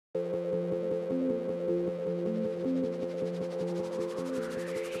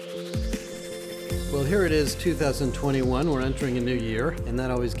here it is, 2021. We're entering a new year, and that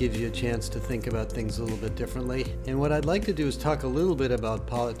always gives you a chance to think about things a little bit differently. And what I'd like to do is talk a little bit about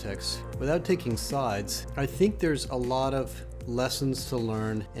politics. Without taking sides, I think there's a lot of lessons to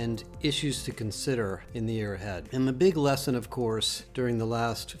learn and issues to consider in the year ahead. And the big lesson, of course, during the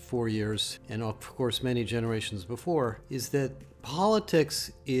last 4 years, and of course many generations before, is that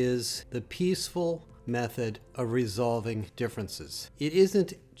politics is the peaceful method of resolving differences. It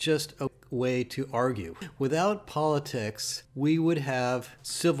isn't just a way to argue. Without politics, we would have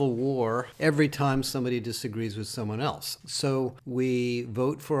civil war every time somebody disagrees with someone else. So we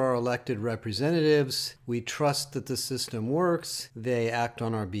vote for our elected representatives, we trust that the system works, they act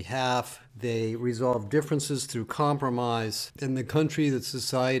on our behalf, they resolve differences through compromise, and the country, the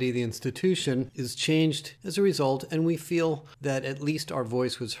society, the institution is changed as a result, and we feel that at least our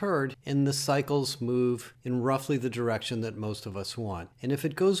voice was heard, and the cycles move in roughly the direction that most of us want. And if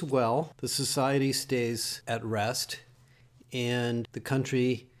it goes well, the society stays at rest, and the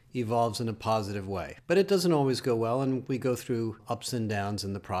country evolves in a positive way. But it doesn't always go well, and we go through ups and downs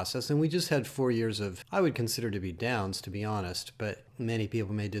in the process, and we just had 4 years of, I would consider to be downs, to be honest, but many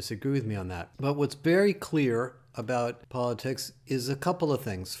people may disagree with me on that. But what's very clear about politics is a couple of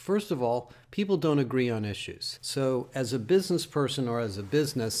things. First of all, people don't agree on issues. So as a business person or as a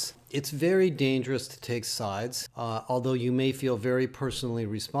business, it's very dangerous to take sides. Although you may feel very personally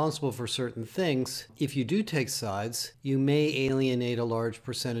responsible for certain things, if you do take sides, you may alienate a large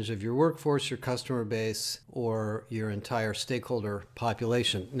percentage of your workforce, your customer base, or your entire stakeholder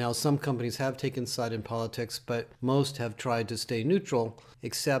population. Now, some companies have taken side in politics, but most have tried to stay neutral,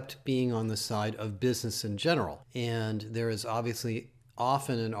 except being on the side of business in general. And there is obviously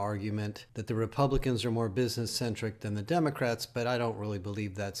often an argument that the Republicans are more business-centric than the Democrats, but I don't really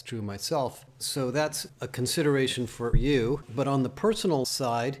believe that's true myself. So that's a consideration for you. But on the personal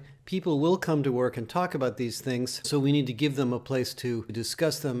side, people will come to work and talk about these things, so we need to give them a place to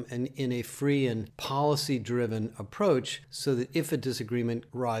discuss them and in a free and policy-driven approach so that if a disagreement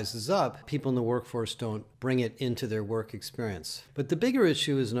rises up, people in the workforce don't bring it into their work experience. But the bigger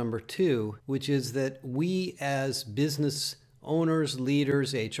issue is number two, which is that we as business owners,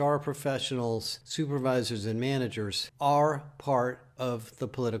 leaders, HR professionals, supervisors, and managers are part of the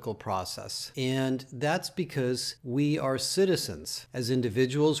political process. And that's because we are citizens. As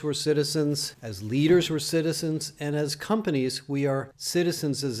individuals, we're citizens. As leaders, we're citizens. And as companies, we are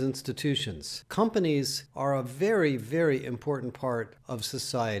citizens as institutions. Companies are a very, very important part of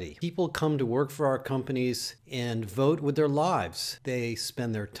society. People come to work for our companies and vote with their lives. They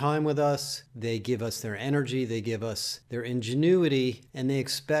spend their time with us. They give us their energy. They give us their ingenuity. And they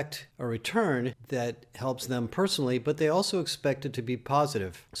expect a return that helps them personally, but they also expect it to be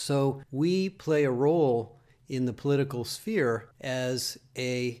positive. So we play a role in the political sphere as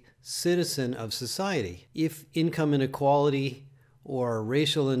a citizen of society. If income inequality or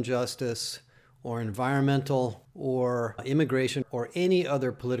racial injustice or environmental or immigration or any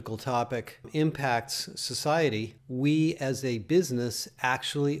other political topic impacts society, we as a business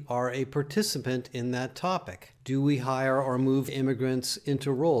actually are a participant in that topic. Do we hire or move immigrants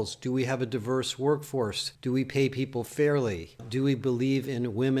into roles? Do we have a diverse workforce? Do we pay people fairly? Do we believe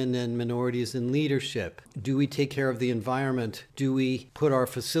in women and minorities in leadership? Do we take care of the environment? Do we put our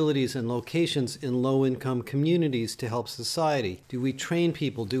facilities and locations in low-income communities to help society? Do we train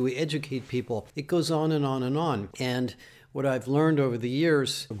people? Do we educate people? It goes on and on and on. And what I've learned over the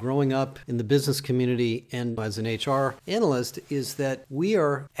years, growing up in the business community and as an HR analyst, is that we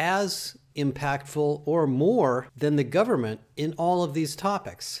are as impactful or more than the government in all of these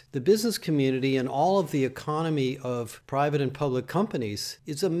topics. The business community and all of the economy of private and public companies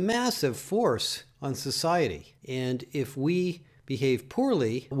is a massive force on society. And if we behave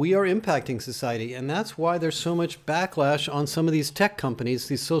poorly, we are impacting society. And that's why there's so much backlash on some of these tech companies,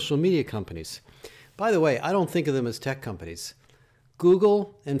 these social media companies. By the way, I don't think of them as tech companies.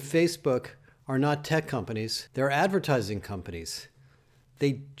 Google and Facebook are not tech companies. They're advertising companies.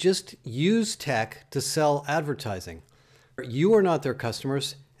 They just use tech to sell advertising. You are not their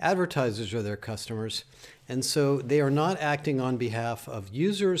customers. Advertisers are their customers. And so they are not acting on behalf of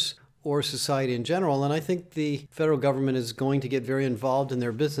users or society in general. And I think the federal government is going to get very involved in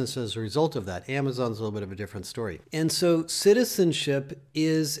their business as a result of that. Amazon's a little bit of a different story. And so citizenship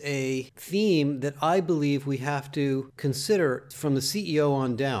is a theme that I believe we have to consider from the CEO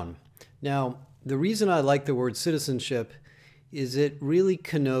on down. Now, the reason I like the word citizenship is it really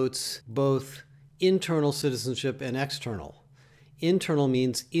connotes both internal citizenship and external. Internal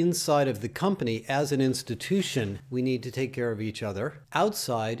means inside of the company as an institution, we need to take care of each other.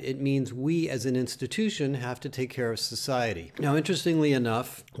 Outside, it means we as an institution have to take care of society. Now, interestingly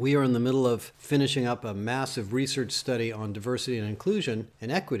enough, we are in the middle of finishing up a massive research study on diversity and inclusion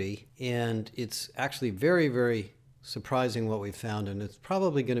and equity, and it's actually very, very surprising what we found, and it's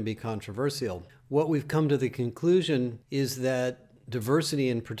probably going to be controversial. What we've come to the conclusion is that diversity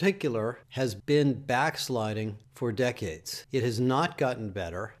in particular has been backsliding for decades. It has not gotten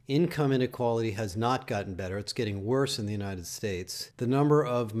better. Income inequality has not gotten better. It's getting worse in the United States. The number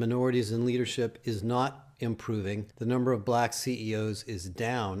of minorities in leadership is not improving. The number of black CEOs is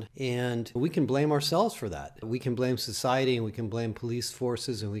down, and we can blame ourselves for that. We can blame society, and we can blame police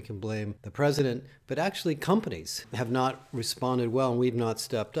forces, and we can blame the president, but actually companies have not responded well, and we've not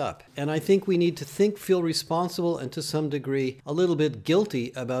stepped up. And I think we need to feel responsible, and to some degree a little bit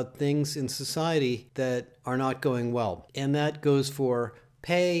guilty about things in society that are not going well. And that goes for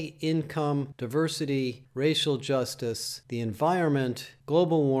pay, income, diversity, racial justice, the environment,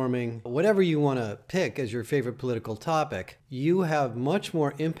 global warming, whatever you want to pick as your favorite political topic. You have much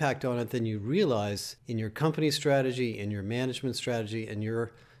more impact on it than you realize in your company strategy, in your management strategy, and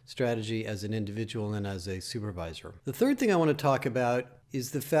your strategy as an individual and as a supervisor. The third thing I want to talk about is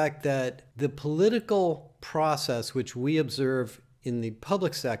the fact that the political process which we observe in the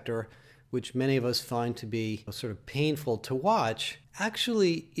public sector, which many of us find to be sort of painful to watch,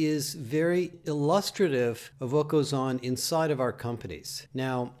 actually is very illustrative of what goes on inside of our companies.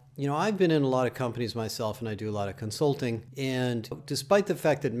 Now, I've been in a lot of companies myself, and I do a lot of consulting. And despite the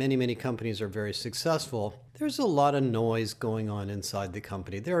fact that many, many companies are very successful, there's a lot of noise going on inside the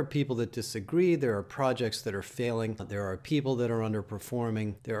company. There are people that disagree. There are projects that are failing. There are people that are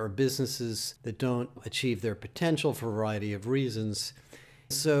underperforming. There are businesses that don't achieve their potential for a variety of reasons.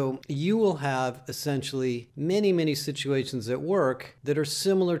 So you will have essentially many, many situations at work that are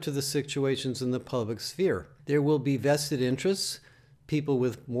similar to the situations in the public sphere. There will be vested interests, people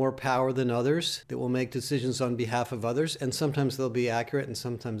with more power than others that will make decisions on behalf of others, and sometimes they'll be accurate and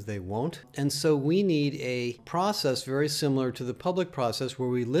sometimes they won't. And so we need a process very similar to the public process where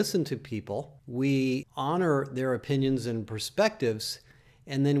we listen to people, we honor their opinions and perspectives,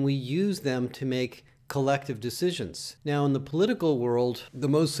 and then we use them to make collective decisions. Now, in the political world, the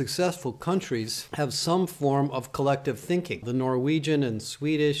most successful countries have some form of collective thinking. The Norwegian and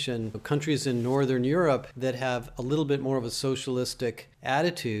Swedish and countries in Northern Europe that have a little bit more of a socialistic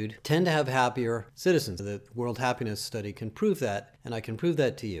attitude tend to have happier citizens. The World Happiness Study can prove that, and I can prove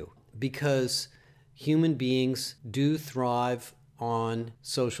that to you, because human beings do thrive on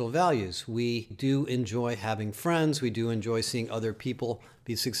social values. We do enjoy having friends. We do enjoy seeing other people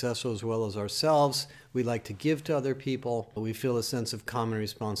be successful as well as ourselves. We like to give to other people. We feel a sense of common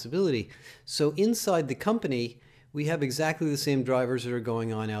responsibility. So inside the company, we have exactly the same drivers that are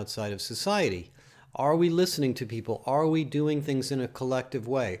going on outside of society. Are we listening to people? Are we doing things in a collective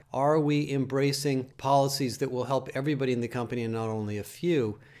way? Are we embracing policies that will help everybody in the company and not only a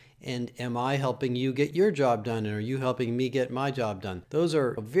few? And am I helping you get your job done, and are you helping me get my job done? Those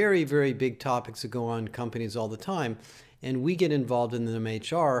are very, very big topics that go on in companies all the time. And we get involved in them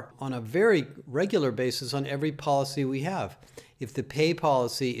HR on a very regular basis on every policy we have. If the pay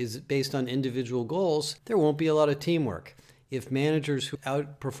policy is based on individual goals, there won't be a lot of teamwork. If managers who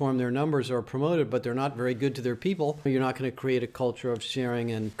outperform their numbers are promoted, but they're not very good to their people, you're not going to create a culture of sharing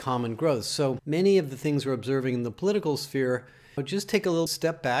and common growth. So many of the things we're observing in the political sphere, just take a little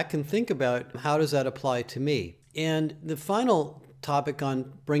step back and think about, how does that apply to me? And the final topic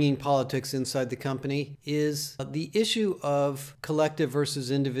on bringing politics inside the company is the issue of collective versus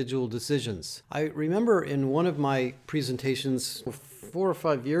individual decisions. I remember in one of my presentations 4 or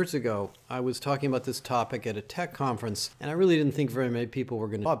 5 years ago, I was talking about this topic at a tech conference, and I really didn't think very many people were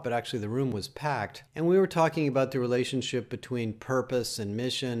going to show up, but actually the room was packed. And we were talking about the relationship between purpose and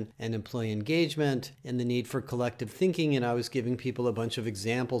mission and employee engagement and the need for collective thinking, and I was giving people a bunch of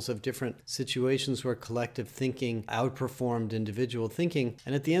examples of different situations where collective thinking outperformed individual thinking.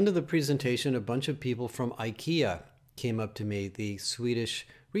 And at the end of the presentation, a bunch of people from IKEA came up to me, the Swedish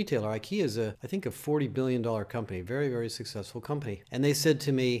retailer. IKEA is I think a $40 billion company, very, very successful company. And they said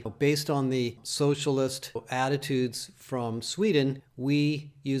to me, based on the socialist attitudes from Sweden,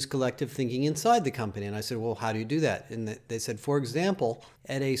 we use collective thinking inside the company. And I said, well, how do you do that? And they said, for example,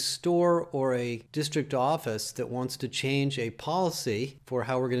 at a store or a district office that wants to change a policy for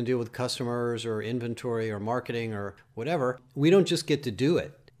how we're going to deal with customers or inventory or marketing or whatever, we don't just get to do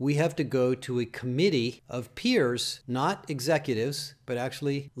it. We have to go to a committee of peers, not executives, but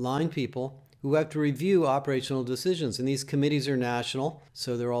actually line people who have to review operational decisions. And these committees are national,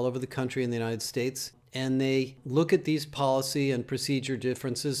 so they're all over the country in the United States. and they look at these policy and procedure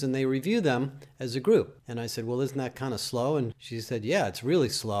differences and they review them as a group. And I said, well, isn't that kind of slow? And she said, yeah, it's really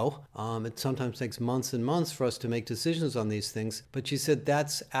slow. It sometimes takes months and months for us to make decisions on these things. But she said,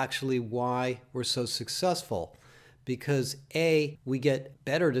 that's actually why we're so successful. Because A, we get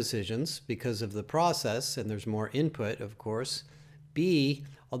better decisions because of the process, and there's more input, of course. B,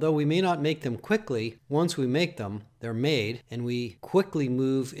 although we may not make them quickly, once we make them, they're made, and we quickly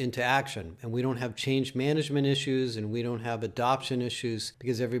move into action. And we don't have change management issues, and we don't have adoption issues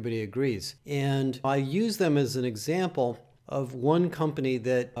because everybody agrees. And I use them as an example of one company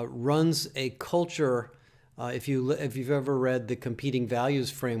that runs a culture. If you've ever read the Competing Values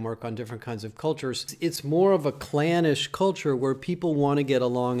Framework on different kinds of cultures, it's more of a clannish culture where people want to get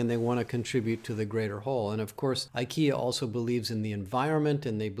along and they want to contribute to the greater whole. And of course, IKEA also believes in the environment,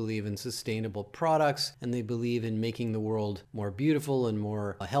 and they believe in sustainable products, and they believe in making the world more beautiful and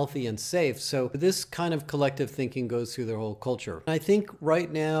more healthy and safe. So this kind of collective thinking goes through their whole culture. And I think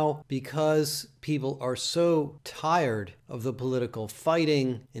right now, because people are so tired of the political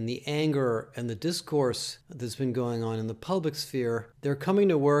fighting and the anger and the discourse that's been going on in the public sphere, they're coming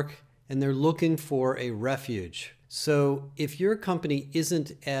to work and they're looking for a refuge. So if your company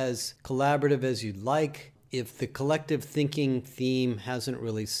isn't as collaborative as you'd like, if the collective thinking theme hasn't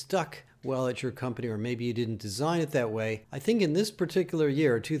really stuck well at your company, or maybe you didn't design it that way, I think in this particular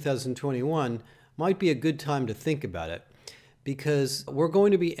year, 2021, might be a good time to think about it. Because we're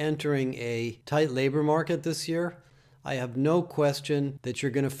going to be entering a tight labor market this year. I have no question that you're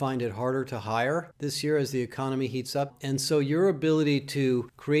going to find it harder to hire this year as the economy heats up. And so your ability to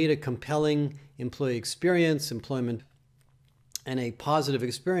create a compelling employee experience, employment, and a positive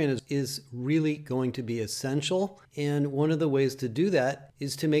experience is really going to be essential. And one of the ways to do that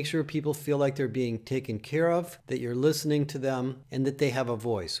is to make sure people feel like they're being taken care of, that you're listening to them, and that they have a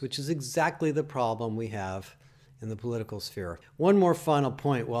voice, which is exactly the problem we have in the political sphere. One more final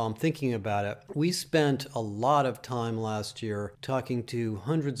point while I'm thinking about it. We spent a lot of time last year talking to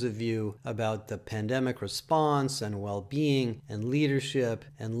hundreds of you about the pandemic response and well-being and leadership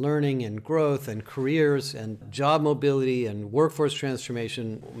and learning and growth and careers and job mobility and workforce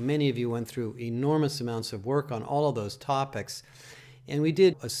transformation. Many of you went through enormous amounts of work on all of those topics. And we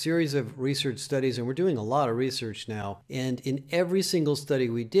did a series of research studies, and we're doing a lot of research now. And in every single study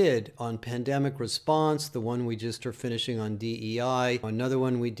we did on pandemic response, the one we just are finishing on DEI, another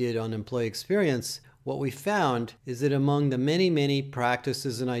one we did on employee experience, what we found is that among the many, many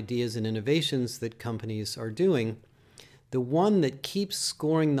practices and ideas and innovations that companies are doing, the one that keeps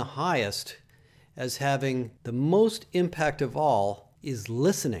scoring the highest as having the most impact of all is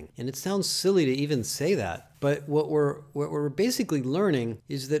listening. And it sounds silly to even say that, but what we're basically learning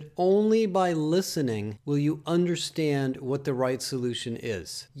is that only by listening will you understand what the right solution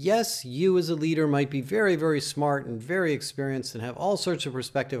is. Yes, you as a leader might be very, very smart and very experienced and have all sorts of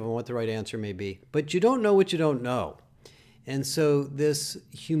perspective on what the right answer may be, but you don't know what you don't know. And so this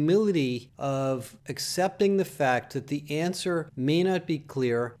humility of accepting the fact that the answer may not be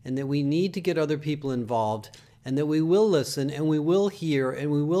clear and that we need to get other people involved, and that we will listen and we will hear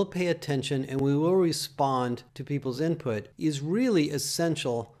and we will pay attention and we will respond to people's input is really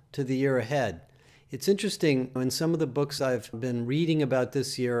essential to the year ahead. It's interesting, in some of the books I've been reading about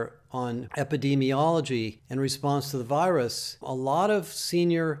this year on epidemiology and response to the virus, a lot of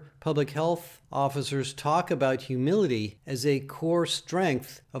senior public health officers talk about humility as a core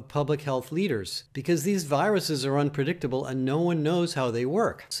strength of public health leaders, because these viruses are unpredictable and no one knows how they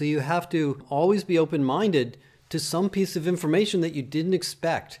work. So you have to always be open-minded to some piece of information that you didn't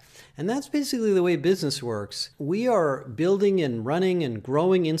expect. And that's basically the way business works. We are building and running and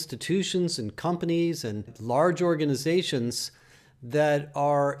growing institutions and companies and large organizations that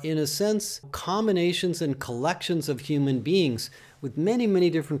are, in a sense, combinations and collections of human beings with many, many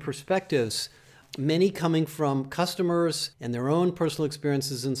different perspectives, many coming from customers and their own personal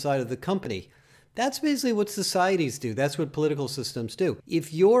experiences inside of the company. That's basically what societies do. That's what political systems do.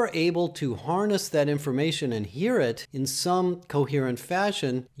 If you're able to harness that information and hear it in some coherent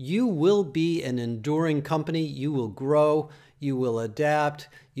fashion, you will be an enduring company. You will grow, you will adapt,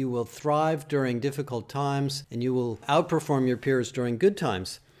 you will thrive during difficult times, and you will outperform your peers during good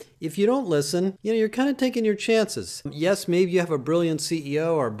times. If you don't listen, you're kind of taking your chances. Yes, maybe you have a brilliant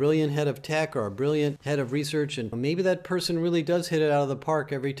CEO or a brilliant head of tech or a brilliant head of research, and maybe that person really does hit it out of the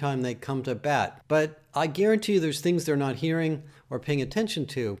park every time they come to bat. But I guarantee you there's things they're not hearing or paying attention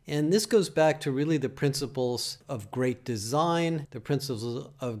to. And this goes back to really the principles of great design, the principles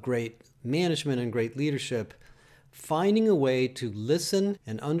of great management and great leadership. Finding a way to listen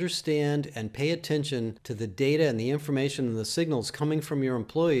and understand and pay attention to the data and the information and the signals coming from your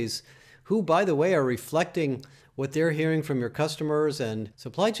employees who, by the way, are reflecting what they're hearing from your customers and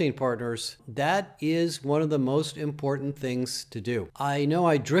supply chain partners, that is one of the most important things to do. I know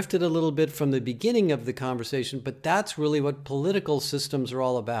I drifted a little bit from the beginning of the conversation, but that's really what political systems are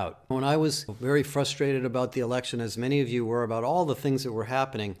all about. When I was very frustrated about the election, as many of you were, about all the things that were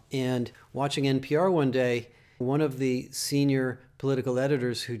happening, and watching NPR one day, one of the senior political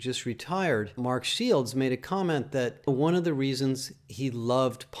editors who just retired, Mark Shields, made a comment that one of the reasons he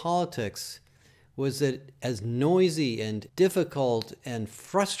loved politics was that, as noisy and difficult and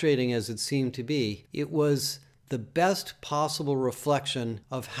frustrating as it seemed to be, it was the best possible reflection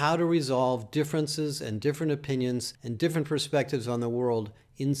of how to resolve differences and different opinions and different perspectives on the world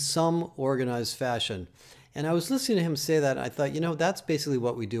in some organized fashion. And I was listening to him say that, and I thought, that's basically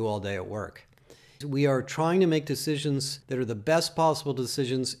what we do all day at work. We are trying to make decisions that are the best possible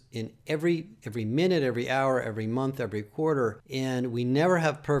decisions in every minute, every hour, every month, every quarter, and we never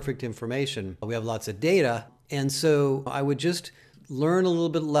have perfect information. We have lots of data, and so I would just learn a little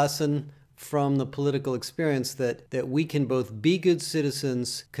bit lesson from the political experience that we can both be good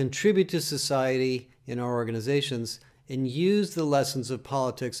citizens, contribute to society in our organizations, and use the lessons of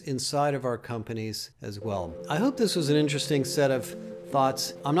politics inside of our companies as well. I hope this was an interesting set of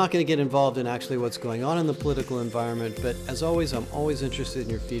thoughts. I'm not going to get involved in actually what's going on in the political environment, but as always, I'm always interested in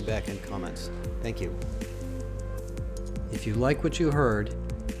your feedback and comments. Thank you. If you like what you heard,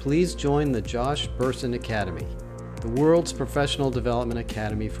 please join the Josh Bersin Academy, the world's professional development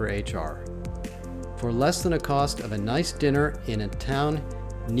academy for HR. For less than a cost of a nice dinner in a town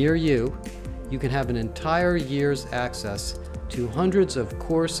near you, you can have an entire year's access to hundreds of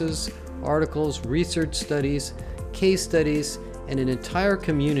courses, articles, research studies, case studies, and an entire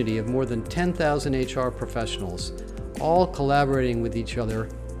community of more than 10,000 HR professionals, all collaborating with each other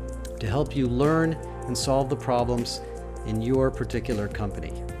to help you learn and solve the problems in your particular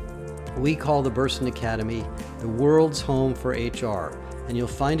company. We call the Bersin Academy the world's home for HR, and you'll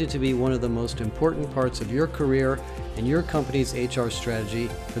find it to be one of the most important parts of your career and your company's HR strategy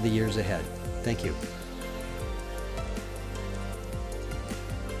for the years ahead. Thank you.